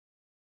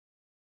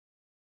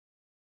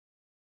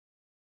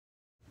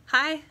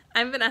Hi,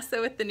 I'm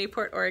Vanessa with the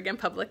Newport, Oregon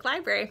Public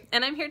Library,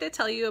 and I'm here to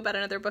tell you about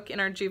another book in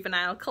our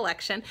Juvenile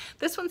collection.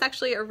 This one's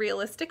actually a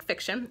realistic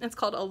fiction. It's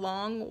called A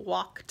Long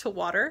Walk to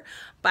Water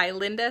by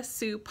Linda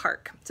Sue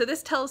Park. So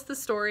this tells the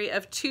story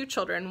of two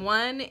children.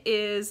 One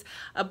is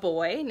a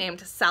boy named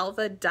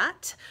Salva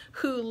Dut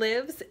who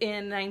lives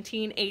in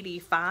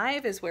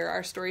 1985 is where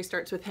our story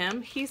starts with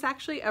him. He's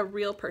actually a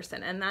real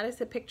person, and that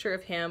is a picture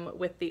of him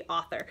with the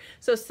author.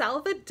 So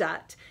Salva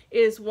Dut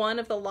is one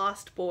of the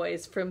lost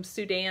boys from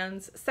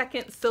Sudan's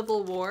second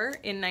civil war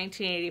in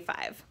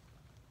 1985.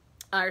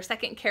 Our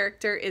second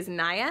character is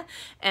Naya,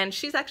 and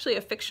she's actually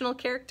a fictional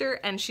character,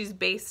 and she's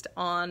based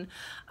on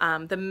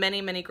the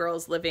many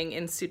girls living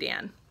in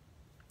Sudan.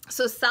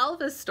 So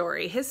Salva's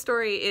story, his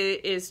story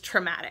is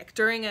traumatic.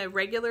 During a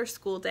regular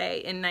school day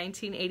in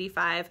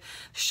 1985,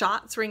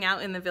 shots ring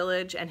out in the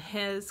village, and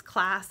his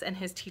class and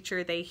his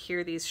teacher, they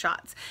hear these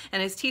shots.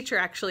 And his teacher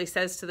actually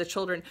says to the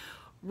children,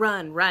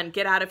 "Run, run,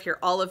 get out of here,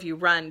 all of you,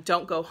 run.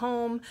 Don't go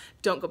home,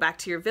 don't go back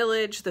to your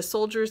village. The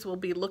soldiers will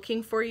be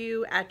looking for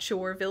you at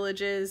your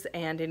villages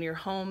and in your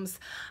homes.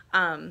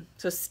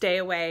 So stay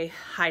away,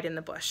 hide in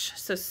the bush."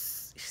 So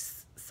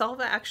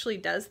Salva actually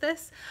does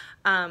this.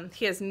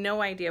 He has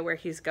no idea where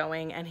he's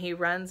going, and he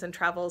runs and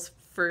travels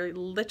for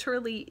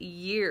literally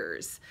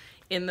years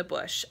in the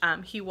bush.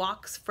 He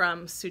walks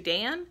from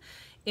Sudan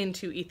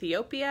into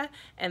Ethiopia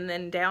and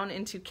then down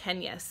into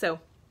Kenya. So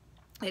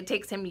it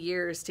takes him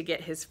years to get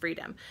his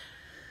freedom.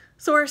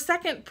 So our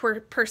second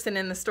person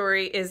in the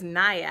story is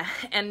Naya,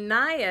 and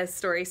Naya's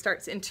story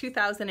starts in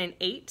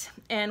 2008,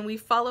 and we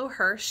follow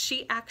her.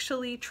 She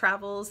actually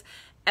travels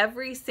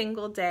every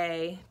single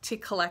day to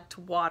collect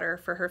water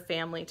for her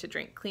family to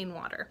drink clean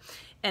water.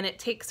 And it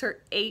takes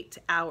her 8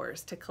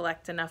 hours to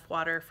collect enough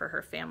water for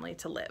her family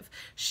to live.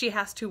 She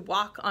has to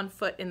walk on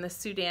foot in the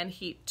Sudan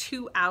heat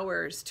 2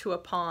 hours to a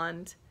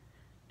pond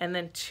and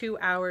then 2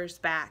 hours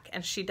back.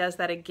 And she does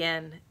that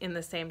again in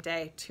the same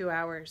day, 2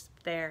 hours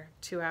there,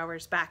 2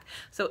 hours back.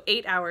 So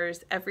 8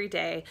 hours every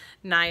day,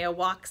 Naya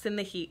walks in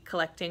the heat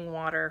collecting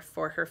water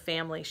for her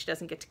family. She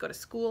doesn't get to go to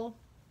school.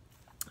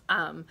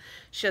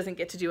 She doesn't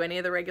get to do any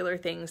of the regular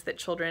things that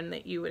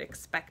you would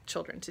expect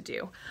children to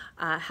do.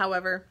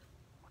 However,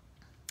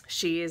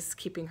 she is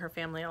keeping her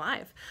family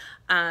alive.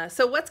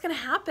 So what's going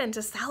to happen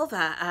to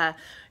Salva?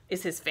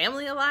 Is his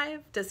family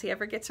alive? Does he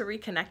ever get to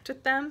reconnect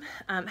with them?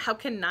 How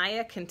can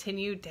Naya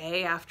continue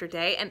day after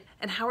day?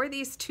 And how are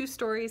these two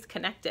stories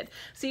connected?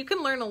 So you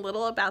can learn a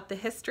little about the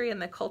history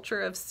and the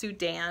culture of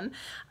Sudan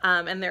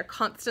and their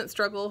constant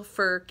struggle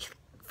for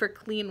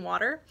clean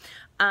water.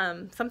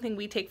 Something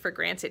we take for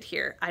granted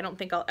here. I don't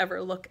think I'll ever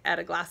look at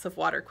a glass of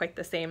water quite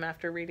the same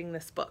after reading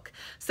this book.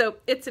 So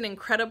it's an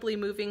incredibly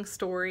moving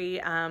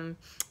story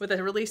with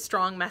a really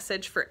strong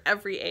message for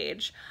every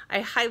age. I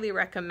highly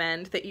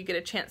recommend that you get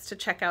a chance to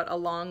check out A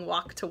Long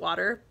Walk to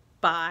Water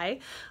by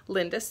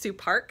Linda Sue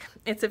Park.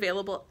 It's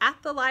available at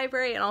the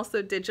library and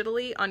also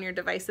digitally on your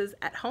devices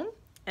at home.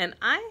 And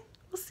I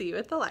will see you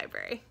at the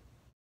library.